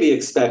 maybe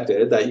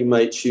expected that you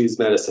might choose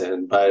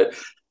medicine, but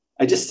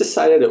I just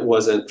decided it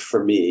wasn't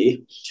for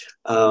me.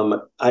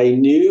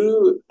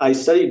 I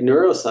studied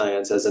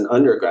neuroscience as an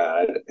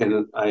undergrad,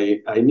 and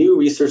I knew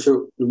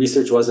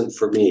research wasn't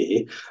for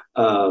me.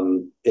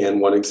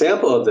 And one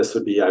example of this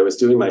would be I was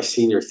doing my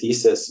senior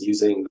thesis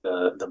using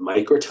the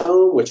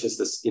microtome, which is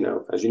this,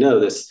 as you know,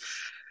 this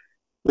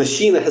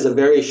machine that has a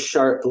very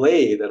sharp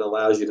blade that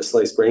allows you to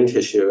slice brain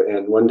tissue.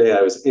 And one day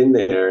I was in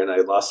there and I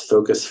lost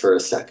focus for a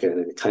second,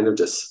 and it kind of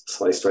just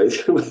sliced right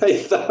through my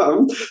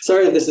thumb.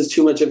 Sorry if this is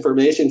too much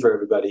information for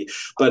everybody,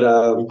 but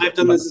I've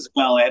done this as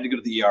well. I had to go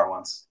to the ER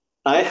once.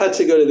 I had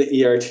to go to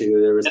the ER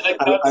too. There was, and it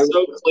cut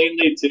so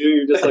cleanly too.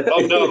 You're just like, oh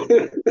no,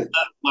 that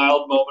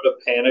mild moment of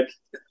panic.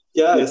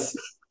 Yes.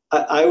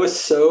 I was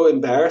so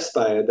embarrassed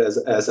by it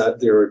as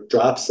there were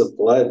drops of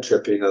blood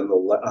dripping on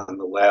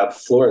the lab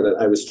floor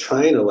that I was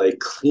trying to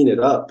clean it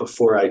up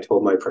before I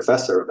told my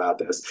professor about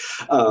this.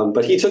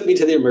 But he took me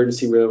to the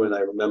emergency room, and I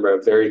remember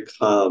a very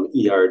calm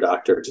ER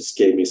doctor just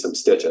gave me some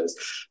stitches.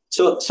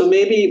 So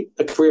maybe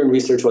a career in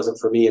research wasn't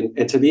for me.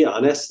 And to be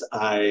honest,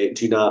 I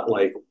do not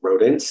like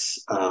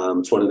rodents.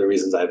 It's one of the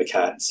reasons I have a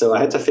cat. So I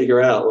had to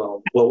figure out,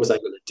 well, what was I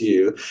going to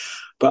do?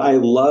 But I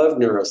love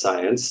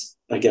neuroscience.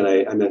 Again,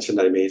 I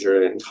mentioned I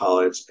majored in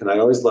college, and I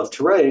always loved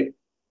to write.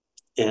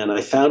 And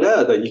I found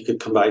out that you could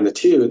combine the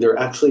two. There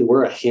actually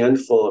were a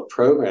handful of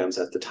programs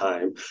at the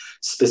time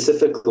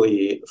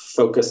specifically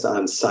focused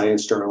on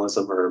science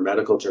journalism or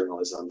medical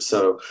journalism.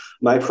 So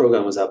my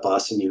program was at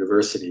Boston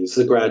University. It was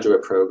a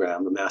graduate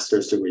program, a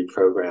master's degree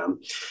program.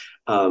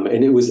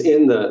 And it was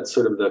in the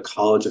sort of the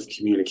College of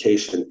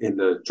Communication in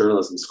the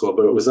journalism school,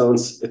 but it was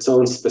its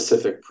own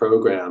specific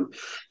program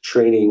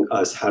training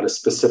us how to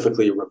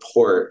specifically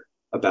report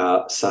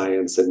about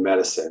science and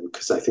medicine,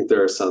 because I think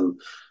there are some,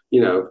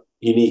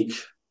 unique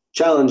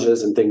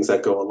challenges and things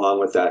that go along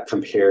with that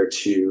compared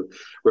to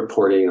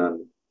reporting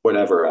on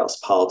whatever else,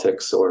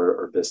 politics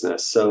or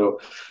business. So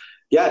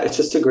yeah, it's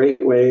just a great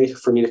way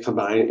for me to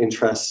combine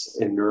interests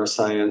in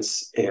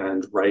neuroscience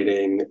and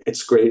writing.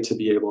 It's great to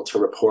be able to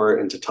report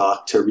and to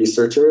talk to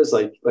researchers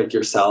like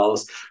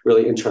yourselves,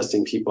 really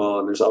interesting people.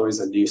 And there's always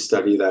a new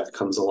study that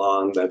comes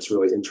along that's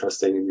really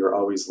interesting, and you're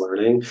always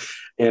learning.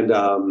 And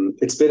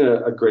it's been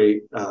a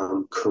great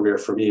career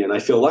for me. And I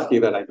feel lucky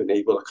that I've been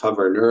able to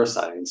cover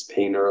neuroscience,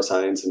 pain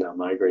neuroscience, and now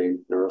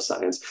migraine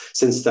neuroscience,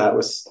 since that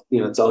was,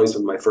 it's always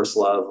been my first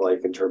love,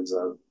 like in terms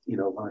of,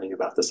 learning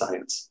about the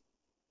science.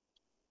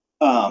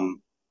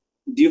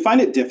 Do you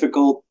find it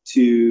difficult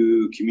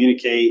to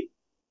communicate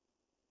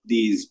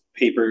these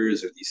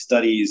papers or these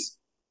studies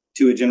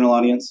to a general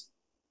audience?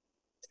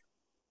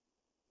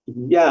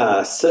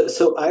 Yeah,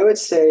 so I would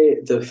say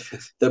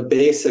the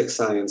basic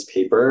science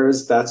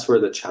papers, that's where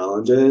the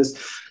challenge is.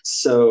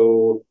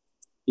 So,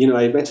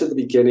 I mentioned at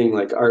the beginning,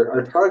 like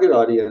our target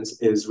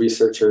audience is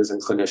researchers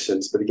and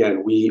clinicians, but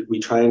again, we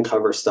try and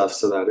cover stuff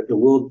so that it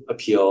will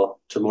appeal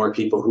to more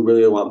people who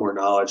really want more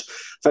knowledge.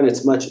 I find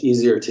it's much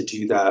easier to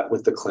do that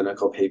with the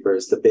clinical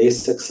papers. The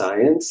basic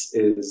science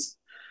is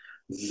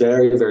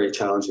very, very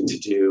challenging to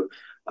do.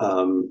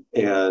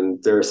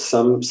 And there's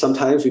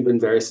sometimes we've been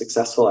very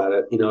successful at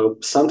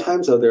it.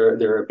 Sometimes though,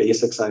 there are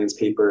basic science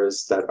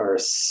papers that are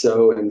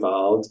so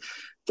involved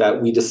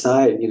that we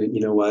decide, you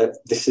know what,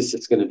 this is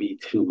just going to be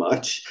too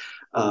much.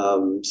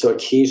 So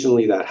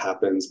occasionally that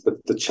happens,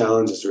 but the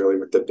challenge is really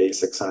with the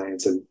basic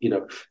science, and,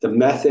 the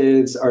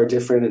methods are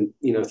different,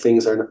 and,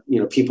 things are,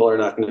 people are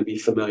not going to be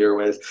familiar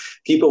with.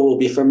 People will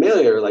be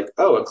familiar, like,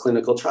 oh, a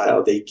clinical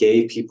trial, they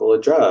gave people a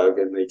drug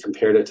and they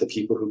compared it to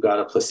people who got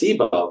a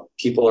placebo.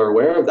 People are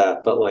aware of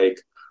that, but like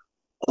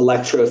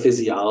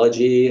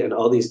electrophysiology and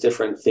all these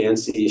different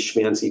fancy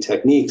schmancy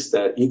techniques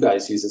that you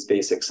guys use as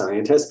basic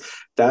scientists,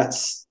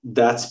 that's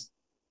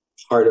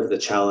part of the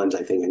challenge,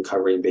 I think, in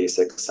covering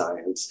basic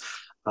science.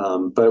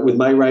 But with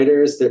my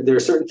writers, there are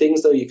certain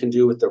things, though, you can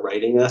do with the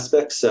writing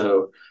aspect.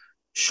 So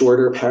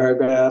shorter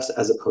paragraphs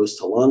as opposed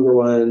to longer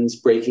ones,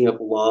 breaking up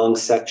long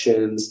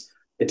sections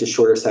into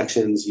shorter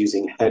sections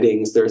using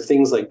headings. There are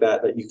things like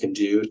that you can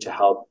do to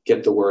help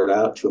get the word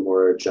out to a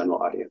more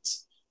general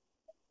audience.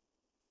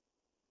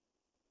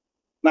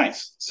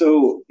 Nice.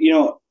 So,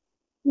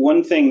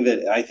 one thing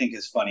that I think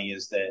is funny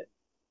is that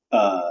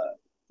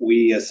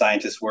we as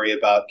scientists worry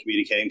about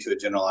communicating to a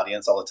general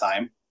audience all the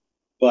time,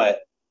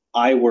 but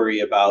I worry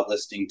about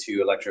listening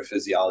to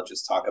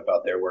electrophysiologists talk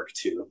about their work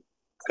too.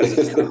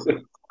 Because it's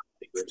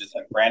we're just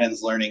like,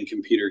 Brandon's learning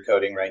computer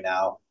coding right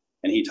now,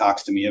 and he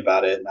talks to me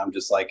about it, and I'm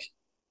just like,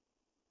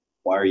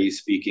 why are you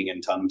speaking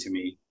in tongue to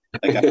me?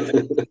 Like,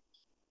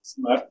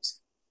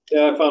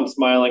 I found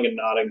smiling and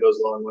nodding goes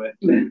a long way.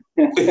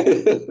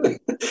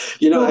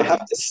 I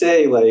have to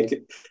say,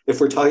 like, if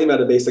we're talking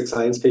about basic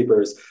science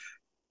paper,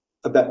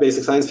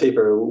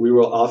 we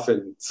will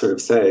often sort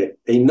of say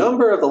a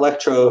number of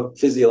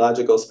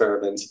electrophysiological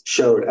experiments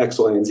showed X,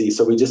 Y, and Z.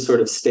 So we just sort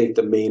of state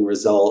the main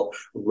result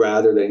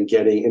rather than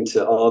getting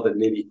into all the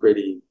nitty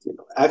gritty,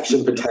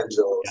 action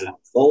potentials and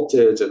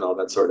voltage and all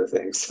that sort of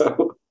thing.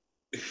 So,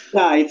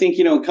 yeah, I think,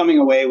 coming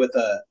away with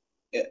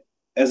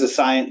as a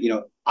science,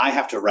 I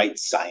have to write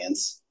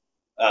science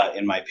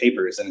in my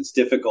papers, and it's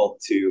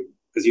difficult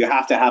because you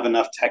have to have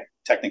enough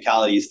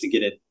technicalities to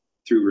get it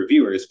through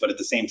reviewers. But at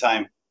the same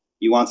time,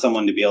 you want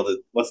someone to be able to,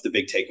 what's the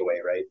big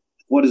takeaway, right?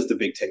 What is the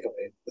big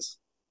takeaway of this?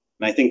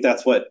 And I think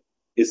that's what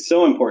is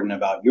so important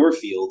about your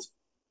field,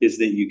 is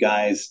that you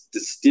guys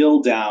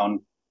distill down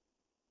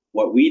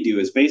what we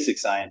do as basic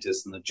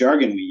scientists and the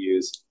jargon we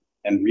use,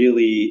 and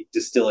really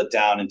distill it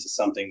down into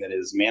something that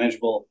is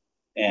manageable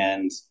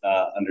and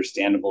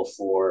understandable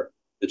for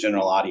the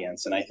general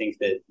audience. And I think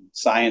that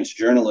science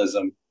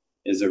journalism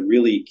is a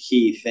really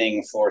key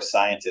thing for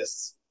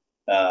scientists.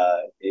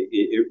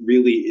 It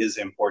really is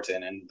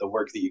important, and the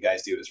work that you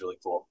guys do is really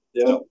cool.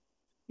 Yeah, so,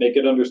 make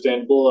it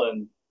understandable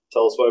and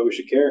tell us why we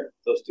should care.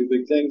 Those two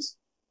big things.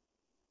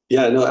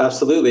 Yeah, no,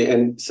 absolutely.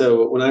 And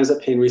so when I was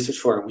at Pain Research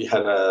Forum,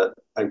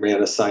 I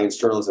ran a science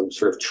journalism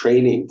sort of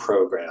training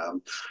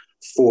program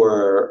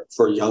for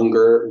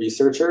younger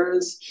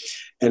researchers.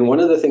 And one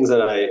of the things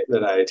that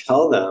I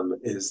tell them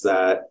is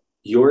that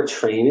your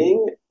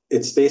training,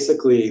 it's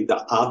basically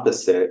the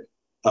opposite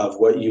of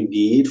what you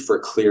need for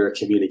clear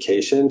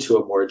communication to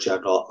a more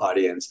general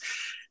audience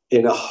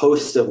in a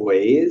host of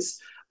ways,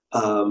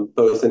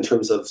 both in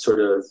terms of sort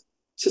of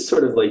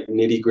like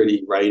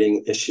nitty-gritty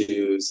writing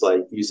issues,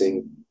 like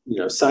using,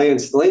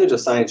 science. The language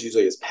of science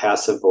usually is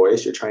passive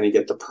voice. You're trying to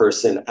get the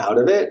person out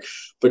of it,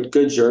 but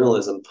good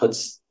journalism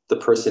puts the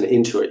person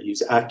into it.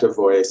 Use active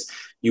voice.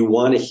 You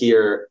want to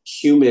hear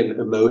human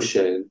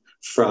emotion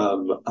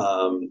from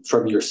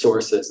your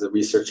sources, the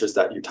researchers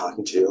that you're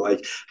talking to.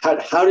 Like,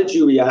 how did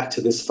you react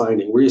to this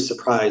finding? Were you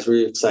surprised? Were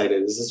you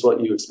excited? Is this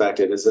what you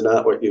expected? Is it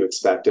not what you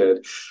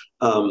expected?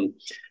 So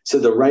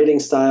the writing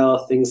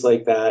style, things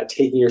like that,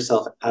 taking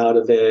yourself out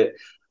of it.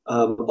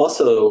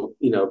 Also,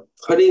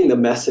 putting the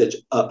message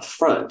up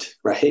front,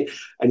 right?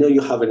 I know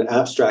you have an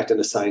abstract in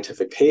a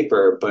scientific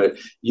paper, but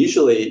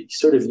usually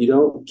you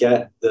don't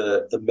get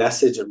the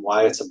message and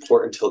why it's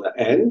important till the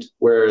end.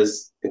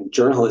 Whereas in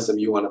journalism,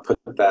 you want to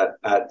put that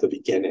at the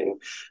beginning.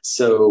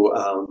 So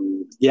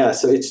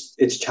so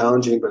it's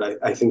challenging,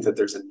 but I think that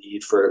there's a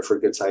need for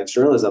good science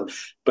journalism.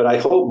 But I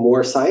hope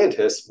more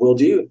scientists will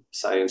do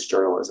science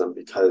journalism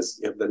because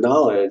you have the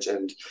knowledge,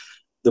 and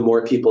the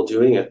more people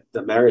doing it,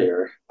 the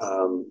merrier.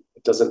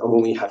 It doesn't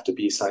only have to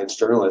be science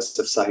journalists.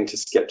 If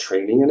scientists get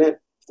training in it,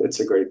 it's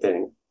a great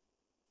thing.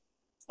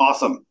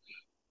 Awesome.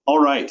 All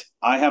right.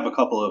 I have a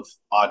couple of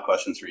odd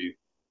questions for you.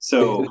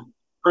 So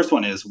first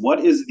one is,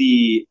 what is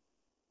the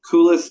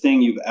coolest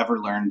thing you've ever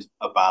learned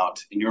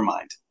about, in your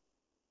mind,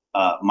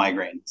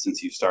 migraine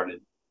since you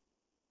started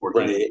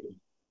working?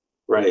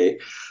 Right.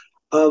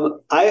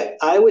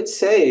 I would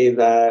say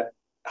that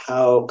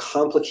how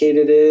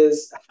complicated it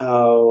is,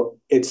 how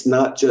it's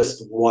not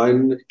just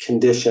one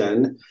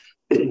condition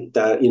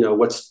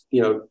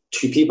that,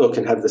 two people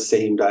can have the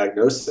same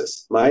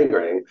diagnosis,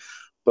 migraine,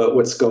 but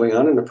what's going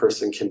on in a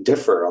person can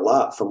differ a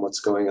lot from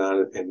what's going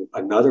on in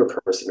another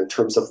person in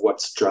terms of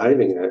what's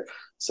driving it.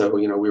 So,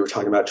 we were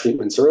talking about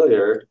treatments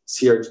earlier.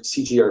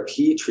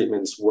 CGRP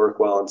treatments work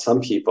well on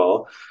some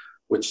people,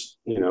 which,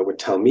 would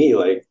tell me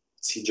like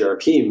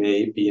CGRP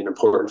may be an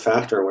important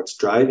factor in what's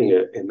driving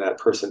it in that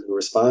person who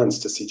responds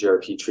to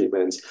CGRP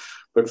treatments.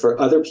 But for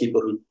other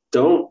people who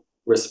don't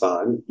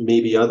respond,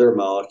 maybe other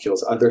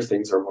molecules, other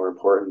things are more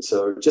important.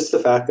 So just the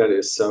fact that it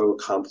is so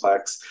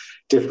complex,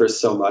 differs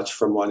so much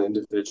from one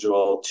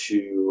individual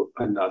to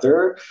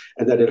another,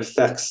 and that it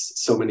affects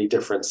so many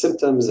different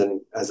symptoms. And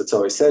as it's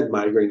always said,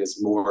 migraine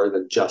is more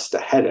than just a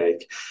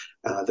headache.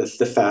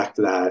 The fact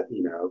that,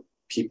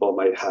 people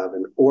might have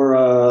an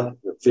aura,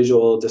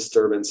 visual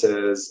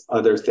disturbances,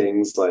 other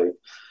things like,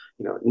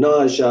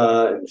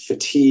 nausea and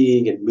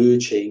fatigue and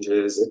mood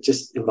changes. It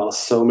just involves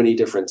so many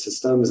different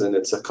systems, and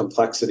it's a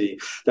complexity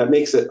that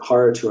makes it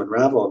hard to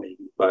unravel,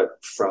 maybe.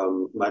 But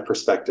from my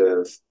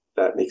perspective,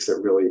 that makes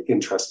it really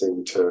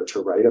interesting to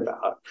write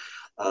about.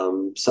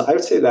 So I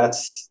would say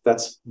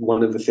that's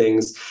one of the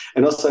things.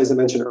 And also, as I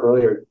mentioned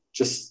earlier,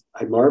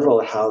 I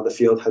marvel at how the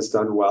field has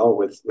done well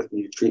with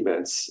new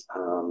treatments.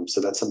 So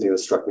that's something that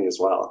struck me as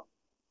well.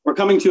 We're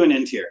coming to an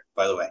end here,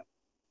 by the way.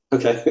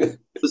 Okay.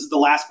 This is the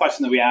last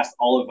question that we asked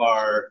all of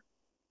our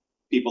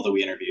people that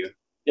we interview.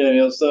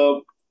 Yeah,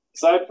 so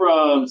aside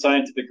from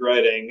scientific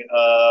writing,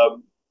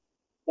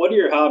 what are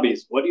your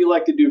hobbies? What do you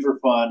like to do for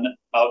fun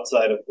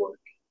outside of work?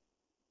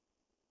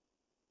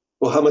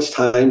 Well, how much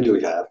time do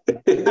we have?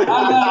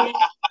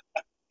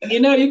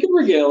 You can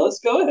regale us.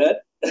 Go ahead.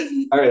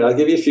 All right, I'll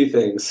give you a few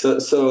things.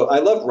 So I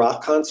love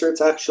rock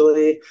concerts,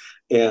 actually.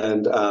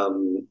 And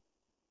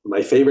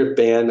my favorite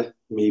band,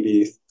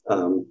 maybe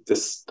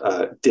this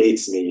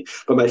dates me,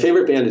 but my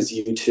favorite band is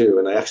U2.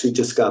 And I actually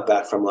just got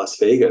back from Las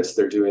Vegas.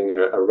 They're doing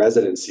a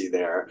residency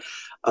there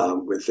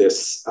with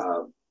this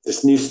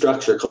new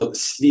structure called the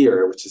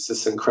Sphere, which is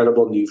this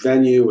incredible new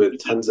venue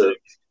with tons of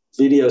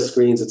video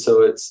screens. And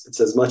so it's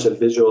as much a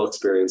visual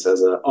experience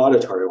as an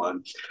auditory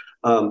one.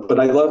 But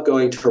I love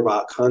going to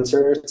rock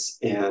concerts.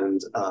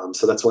 And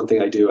so that's one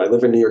thing I do. I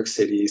live in New York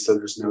City, so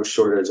there's no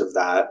shortage of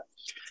that.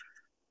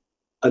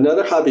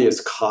 Another hobby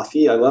is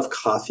coffee. I love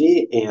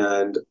coffee.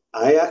 And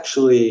I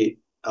actually,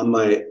 on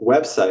my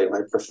website,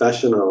 my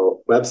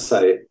professional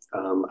website,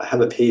 I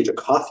have a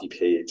coffee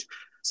page.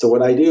 So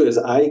what I do is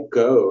I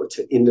go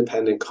to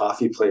independent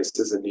coffee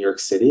places in New York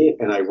City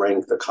and I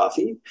rank the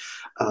coffee.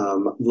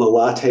 The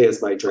latte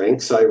is my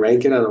drink. So I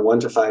rank it on a 1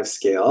 to 5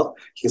 scale.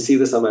 You can see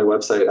this on my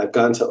website. I've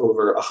gone to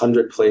over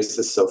 100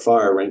 places so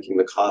far ranking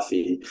the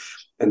coffee.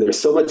 And there's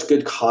so much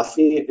good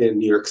coffee in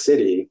New York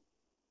City.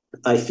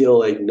 I feel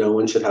like no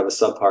one should have a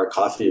subpar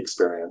coffee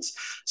experience.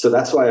 So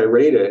that's why I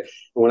rate it.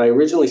 And when I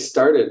originally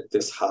started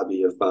this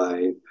hobby of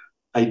mine,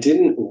 I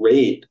didn't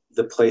rate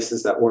the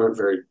places that weren't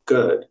very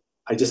good.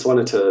 I just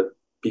wanted to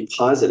be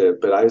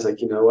positive, but I was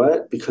like, you know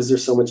what? Because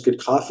there's so much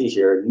good coffee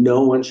here,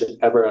 no one should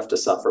ever have to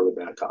suffer with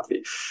bad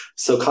coffee.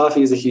 So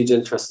coffee is a huge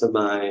interest of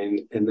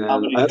mine. And then how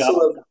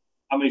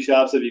many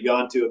shops have you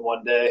gone to in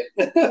one day?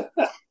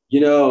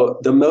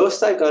 The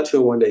most I've gone to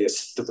in one day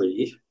is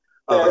 3.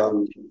 Fair.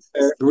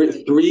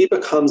 3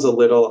 becomes a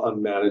little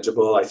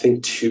unmanageable. I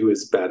think 2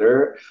 is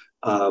better.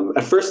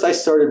 At first, I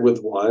started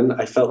with one.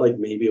 I felt like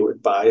maybe it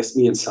would bias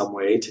me in some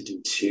way to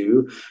do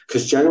two,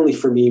 because generally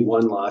for me,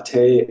 one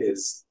latte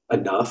is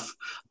enough.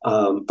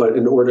 But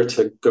in order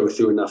to go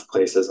through enough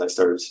places, I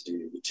started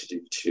to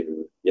do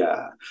two.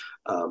 Yeah,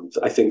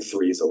 I think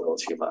three is a little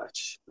too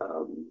much.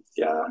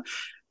 Yeah.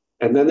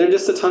 And then there are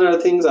just a ton of other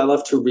things I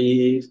love to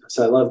read.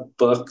 So I love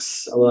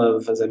books. I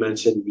love, as I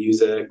mentioned,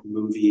 music,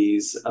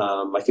 movies.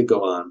 I could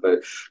go on, but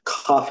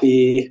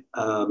coffee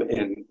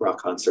and rock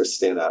concerts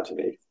stand out to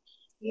me.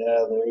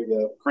 Yeah, there you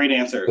go. Great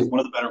answer.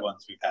 One of the better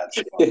ones we've had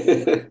so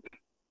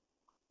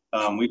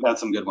far. We've had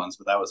some good ones,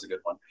 but that was a good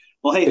one.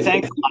 Well, hey,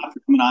 thanks a lot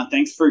for coming on.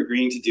 Thanks for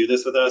agreeing to do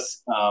this with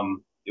us.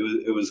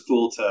 It was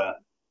cool to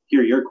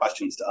hear your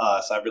questions to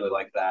us. I really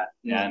like that.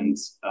 And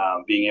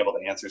being able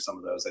to answer some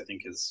of those, I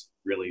think, is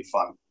really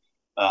fun.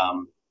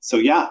 So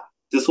yeah,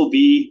 this will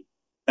be,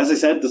 as I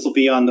said, this will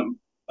be on the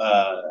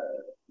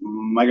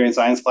Migraine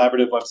Science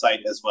Collaborative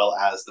website, as well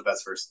as the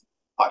Vets First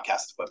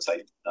podcast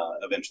website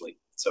eventually.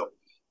 So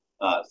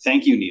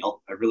thank you,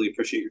 Niel. I really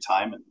appreciate your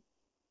time and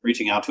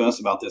reaching out to us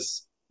about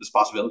this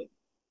possibility.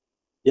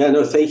 Yeah,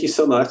 no, thank you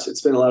so much.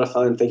 It's been a lot of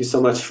fun. Thank you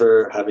so much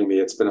for having me.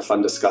 It's been a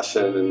fun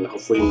discussion, and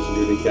hopefully we can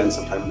do it again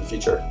sometime in the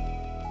future.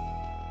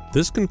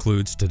 This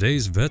concludes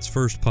today's Vets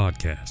First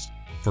podcast.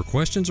 For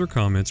questions or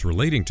comments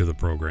relating to the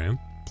program,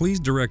 please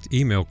direct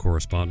email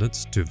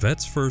correspondence to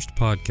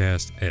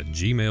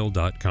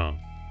vetsfirstpodcast@gmail.com.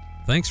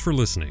 Thanks for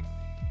listening.